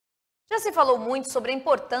Já se falou muito sobre a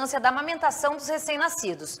importância da amamentação dos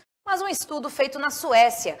recém-nascidos, mas um estudo feito na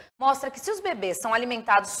Suécia mostra que se os bebês são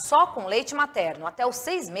alimentados só com leite materno até os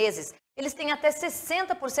 6 meses, eles têm até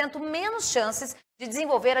 60% menos chances de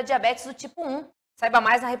desenvolver a diabetes do tipo 1. Saiba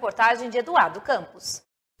mais na reportagem de Eduardo Campos.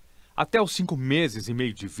 Até os 5 meses e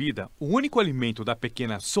meio de vida, o único alimento da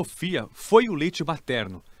pequena Sofia foi o leite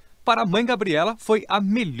materno. Para a mãe Gabriela, foi a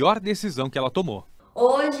melhor decisão que ela tomou.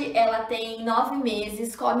 Hoje ela tem 9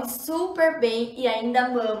 meses, come super bem e ainda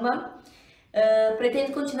mama.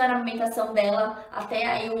 Pretendo continuar a amamentação dela até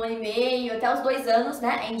aí 1 ano e meio, até os 2 anos,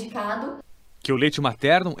 né? É indicado. Que o leite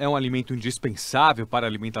materno é um alimento indispensável para a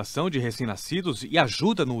alimentação de recém-nascidos e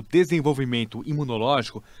ajuda no desenvolvimento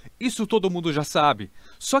imunológico, isso todo mundo já sabe.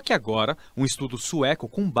 Só que agora, um estudo sueco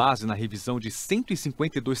com base na revisão de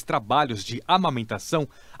 152 trabalhos de amamentação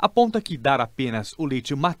aponta que dar apenas o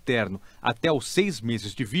leite materno até os 6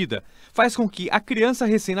 meses de vida faz com que a criança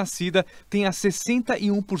recém-nascida tenha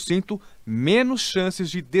 61% menos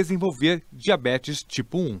chances de desenvolver diabetes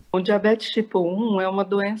tipo 1. O diabetes tipo 1 é uma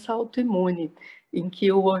doença autoimune, em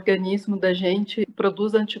que o organismo da gente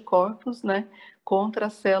produz anticorpos, né, contra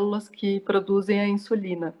as células que produzem a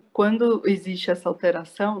insulina. Quando existe essa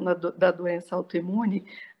alteração da doença autoimune,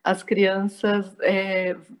 as crianças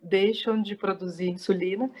deixam de produzir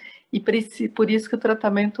insulina e por isso que o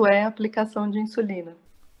tratamento é a aplicação de insulina.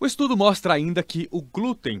 O estudo mostra ainda que o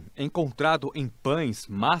glúten encontrado em pães,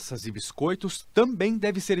 massas e biscoitos também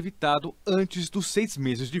deve ser evitado antes dos 6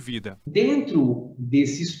 meses de vida. Dentro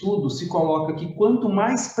desse estudo se coloca que quanto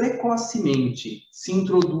mais precocemente se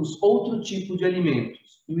introduz outro tipo de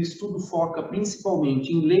alimentos, e o estudo foca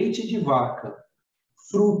principalmente em leite de vaca,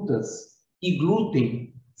 frutas e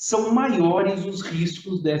glúten, são maiores os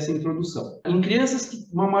riscos dessa introdução. Em crianças que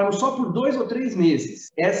mamaram só por 2 ou 3 meses,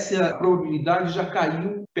 essa probabilidade já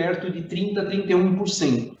caiu perto de 30% a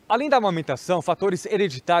 31%. Além da amamentação, fatores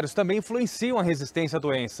hereditários também influenciam a resistência à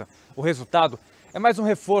doença. O resultado é mais um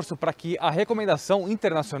reforço para que a recomendação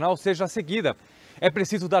internacional seja seguida. É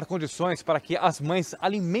preciso dar condições para que as mães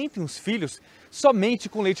alimentem os filhos somente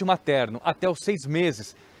com leite materno até os 6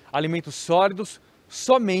 meses. Alimentos sólidos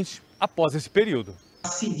somente após esse período.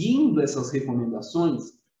 Seguindo essas recomendações,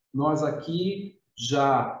 nós aqui,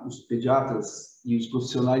 já os pediatras e os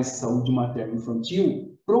profissionais de saúde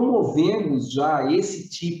materno-infantil, promovemos já esse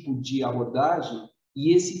tipo de abordagem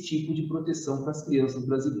e esse tipo de proteção para as crianças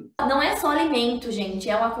brasileiras. Não é só alimento, gente,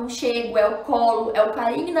 é o aconchego, é o colo, é o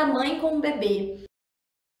carinho da mãe com o bebê.